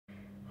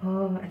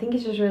Oh, I think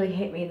it's just really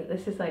hit me that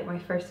this is like my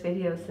first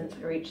video since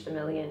I reached the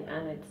million,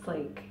 and it's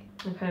like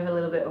I'm kind of a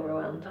little bit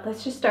overwhelmed.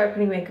 Let's just start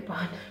putting makeup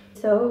on.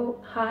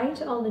 So hi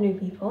to all the new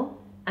people,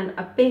 and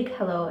a big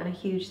hello and a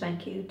huge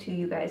thank you to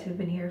you guys who've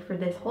been here for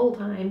this whole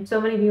time.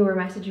 So many of you were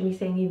messaging me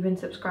saying you've been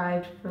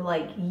subscribed for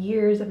like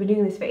years. I've been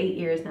doing this for 8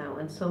 years now,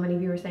 and so many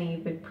of you were saying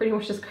you've been pretty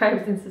much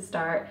subscribed since the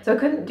start. So I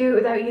couldn't do it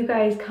without you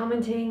guys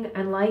commenting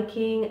and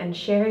liking and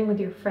sharing with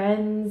your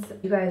friends.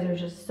 You guys are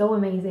just so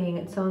amazing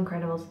and so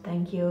incredible, so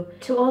thank you.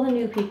 To all the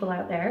new people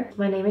out there,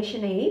 my name is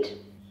Sinead.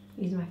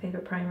 Using my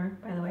favourite primer,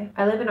 by the way.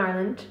 I live in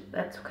Ireland,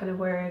 that's kind of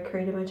where I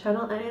created my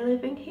channel, and I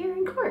live in here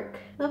in Cork.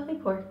 Lovely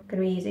Cork.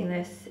 Gonna be using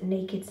this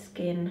Naked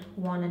Skin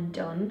One and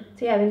Done.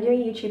 So yeah, I've been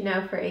doing YouTube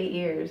now for 8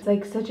 years. It's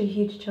like such a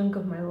huge chunk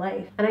of my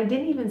life. And I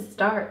didn't even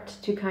start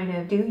to kind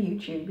of do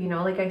YouTube, you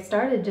know, like I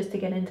started just to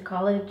get into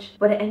college,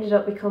 but it ended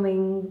up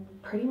becoming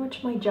pretty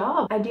much my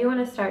job. I do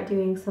want to start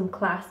doing some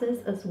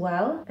classes as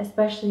well,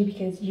 especially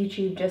because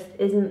YouTube just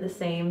isn't the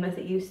same as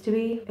it used to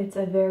be. It's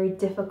a very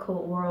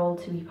difficult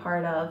world to be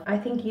part of. I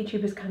think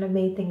YouTube has kind of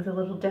made things a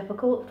little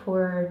difficult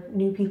for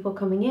new people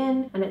coming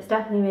in, and it's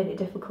definitely made it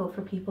difficult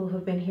for people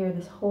who've been here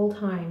this whole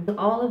time.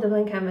 All of the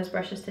blank canvas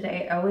brushes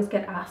today, I always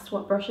get asked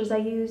what brushes I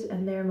use,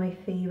 and they're my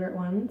favorite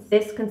ones.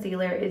 This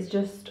concealer is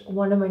just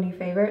one of my new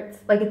favorites.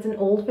 Like, it's an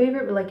old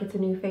favorite, but like it's a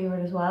new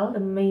favorite as well. The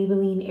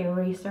Maybelline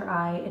Eraser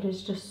Eye, it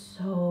is just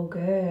so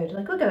good.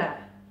 Like, look at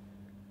that.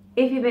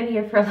 If you've been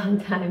here for a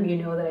long time, you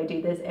know that I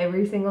do this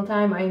every single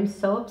time. I am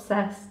so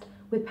obsessed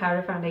with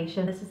powder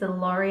foundation. This is the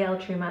L'Oreal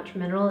True Match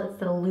Mineral. It's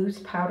the loose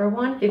powder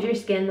one. Gives your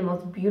skin the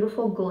most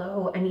beautiful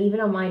glow, and even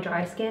on my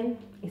dry skin,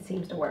 it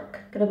seems to work.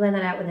 Gonna blend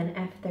that out with an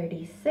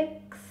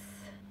F36.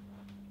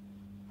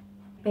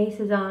 Base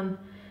is on.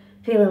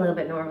 Feel a little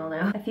bit normal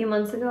now. A few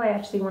months ago, I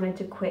actually wanted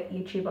to quit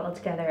YouTube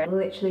altogether. I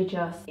literally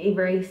just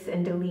erase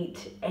and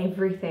delete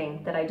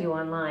everything that I do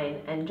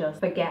online and just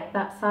forget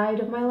that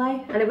side of my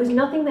life. And it was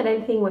nothing that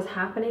anything was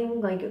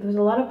happening. Like, there was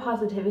a lot of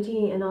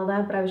positivity and all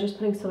that, but I was just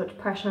putting so much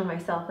pressure on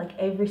myself, like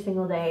every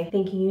single day,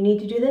 thinking you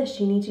need to do this,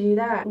 you need to do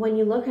that. When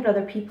you look at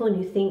other people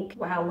and you think,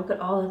 wow, look at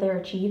all that they're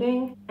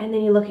achieving, and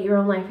then you look at your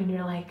own life and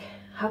you're like,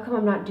 how come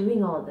I'm not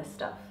doing all of this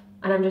stuff?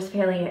 And I'm just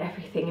failing at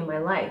everything in my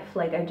life.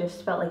 Like, I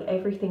just felt like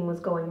everything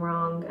was going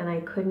wrong and I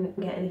couldn't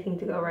get anything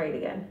to go right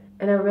again.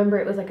 And I remember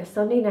it was like a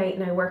Sunday night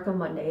and I work on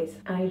Mondays,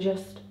 and I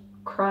just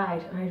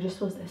cried, and I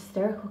just was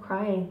hysterical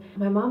crying.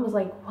 My mom was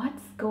like,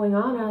 what's going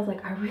on? And I was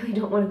like, I really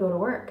don't want to go to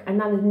work. And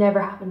that has never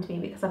happened to me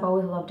because I've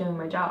always loved doing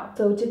my job.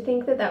 So to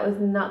think that that was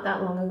not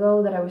that long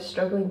ago, that I was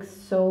struggling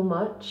so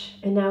much,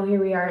 and now here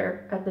we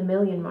are at the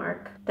million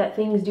mark, that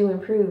things do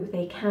improve,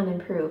 they can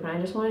improve. And I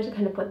just wanted to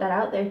kind of put that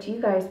out there to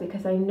you guys,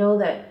 because I know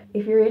that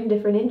if you're in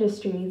different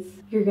industries,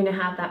 you're gonna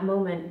have that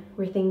moment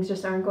where things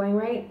just aren't going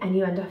right and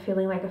you end up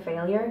feeling like a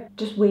failure.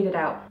 Just wait it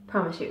out.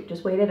 Promise you,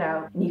 just wait it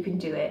out and you can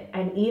do it.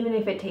 And even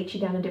if it takes you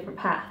down a different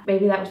path,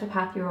 maybe that was the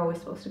path you were always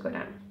supposed to go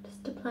down.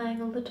 Just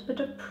applying a little bit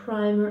of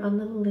primer on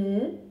the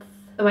lids.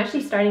 I'm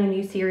actually starting a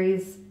new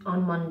series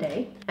on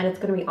Monday, and it's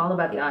going to be all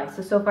about the eyes.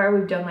 So far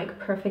we've done like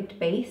perfect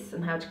base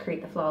and how to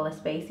create the flawless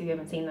base, if you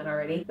haven't seen that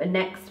already. But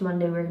next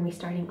Monday we're going to be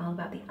starting all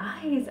about the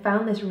eyes. I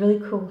found this really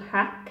cool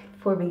hack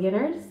for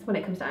beginners when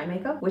it comes to eye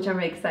makeup, which I'm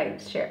really excited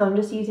to share. So I'm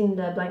just using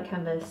the Blank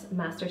Canvas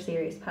Master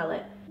Series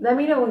palette. Let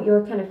me know what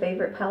your kind of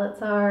favorite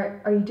palettes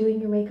are. Are you doing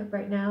your makeup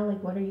right now?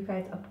 Like, what are you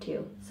guys up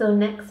to? So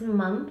next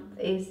month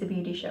is the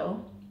beauty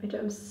show, which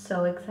I'm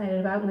so excited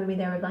about. I'm gonna be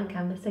there with Blank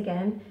Canvas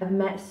again. I've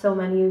met so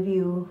many of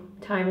you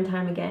time and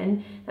time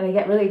again that I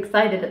get really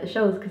excited at the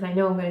shows because I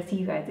know I'm gonna see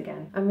you guys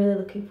again. I'm really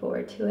looking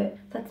forward to it.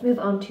 So let's move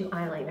on to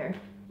eyeliner.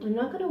 I'm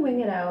not gonna wing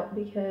it out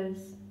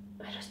because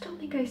I just don't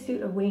think I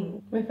suit a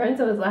wing. My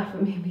friends always laugh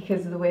at me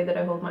because of the way that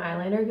I hold my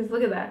eyeliner, because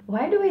look at that.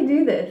 Why do I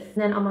do this?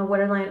 And then on my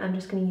waterline, I'm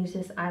just gonna use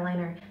this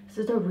eyeliner. This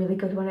is a really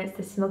good one. It's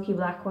the Smoky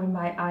Black one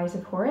by Eyes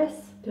of Horus.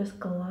 Just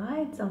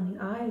glides on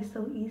the eyes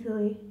so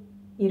easily.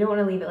 You don't want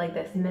to leave it like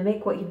this.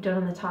 Mimic what you've done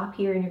on the top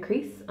here in your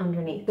crease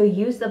underneath. So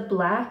use the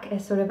black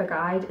as sort of a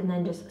guide and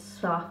then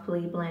just softly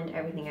blend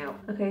everything out.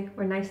 Okay,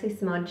 we're nicely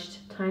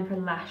smudged. Time for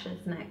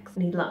lashes next.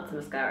 Need lots of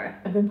mascara.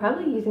 I've been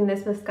probably using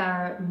this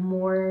mascara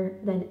more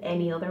than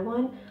any other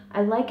one.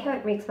 I like how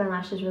it makes my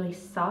lashes really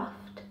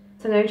soft.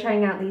 So now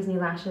trying out these new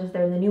lashes.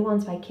 They're the new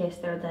ones by Kiss.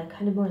 They're the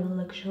kind of more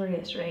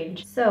luxurious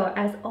range. So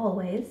as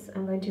always,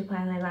 I'm going to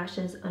apply my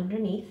lashes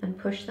underneath and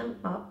push them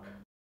up.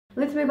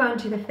 Let's move on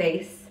to the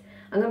face.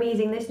 I'm going to be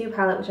using this new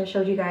palette, which I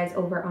showed you guys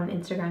over on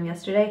Instagram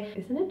yesterday.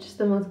 Isn't it just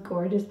the most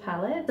gorgeous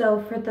palette? So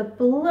for the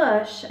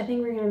blush, I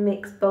think we're going to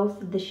mix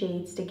both of the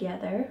shades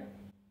together.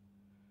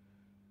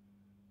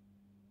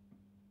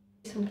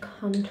 Some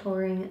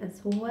contouring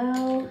as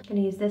well. I'm going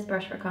to use this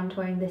brush for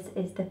contouring. This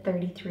is the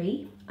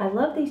 33. I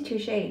love these two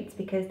shades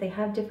because they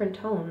have different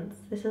tones.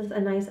 This is a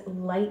nice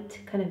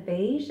light kind of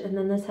beige, and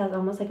then this has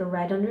almost like a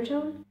red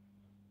undertone.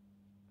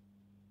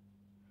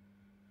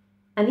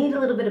 I need a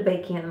little bit of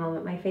baking at the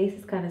moment. My face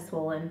is kind of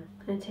swollen.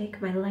 I'm going to take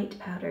my light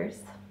powders.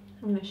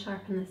 I'm going to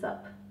sharpen this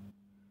up.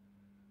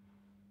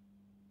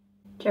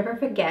 Do you ever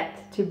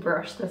forget to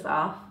brush this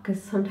off?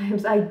 Because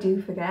sometimes I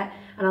do forget,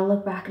 and I'll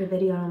look back at a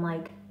video and I'm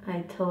like,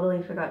 I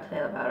totally forgot to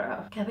lay the powder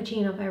off.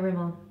 Cappuccino by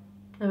Rimmel.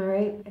 Am I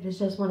right? It is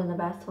just one of the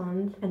best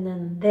ones. And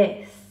then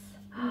this.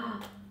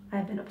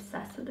 I've been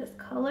obsessed with this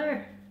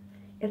color.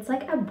 It's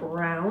like a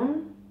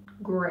brown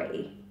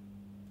gray.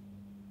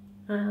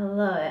 I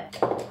love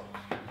it.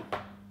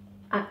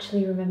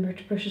 Actually remember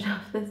to brush it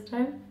off this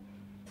time.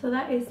 So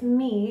that is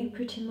me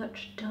pretty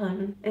much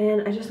done.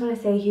 And I just want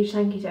to say a huge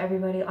thank you to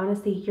everybody.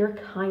 Honestly, your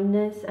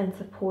kindness and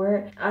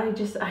support, I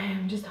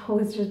am just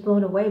always just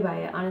blown away by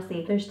it.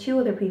 Honestly, there's two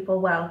other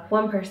people, well,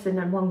 one person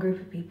and one group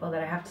of people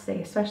that I have to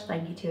say a special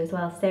thank you to as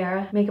well.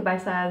 Sarah, Makeup by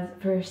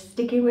Saz, for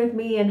sticking with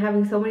me and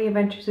having so many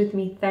adventures with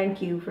me.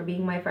 Thank you for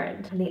being my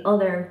friend. And the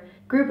other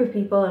group of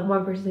people, and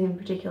one person in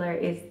particular,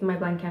 is my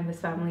Blank Canvas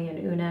family and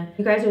Una.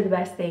 You guys are the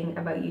best thing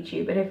about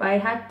YouTube, and if I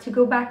had to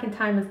go back in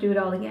time and do it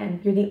all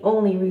again, you're the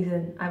only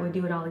reason I would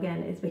do it all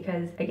again, is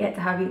because I get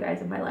to have you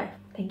guys in my life.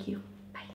 Thank you.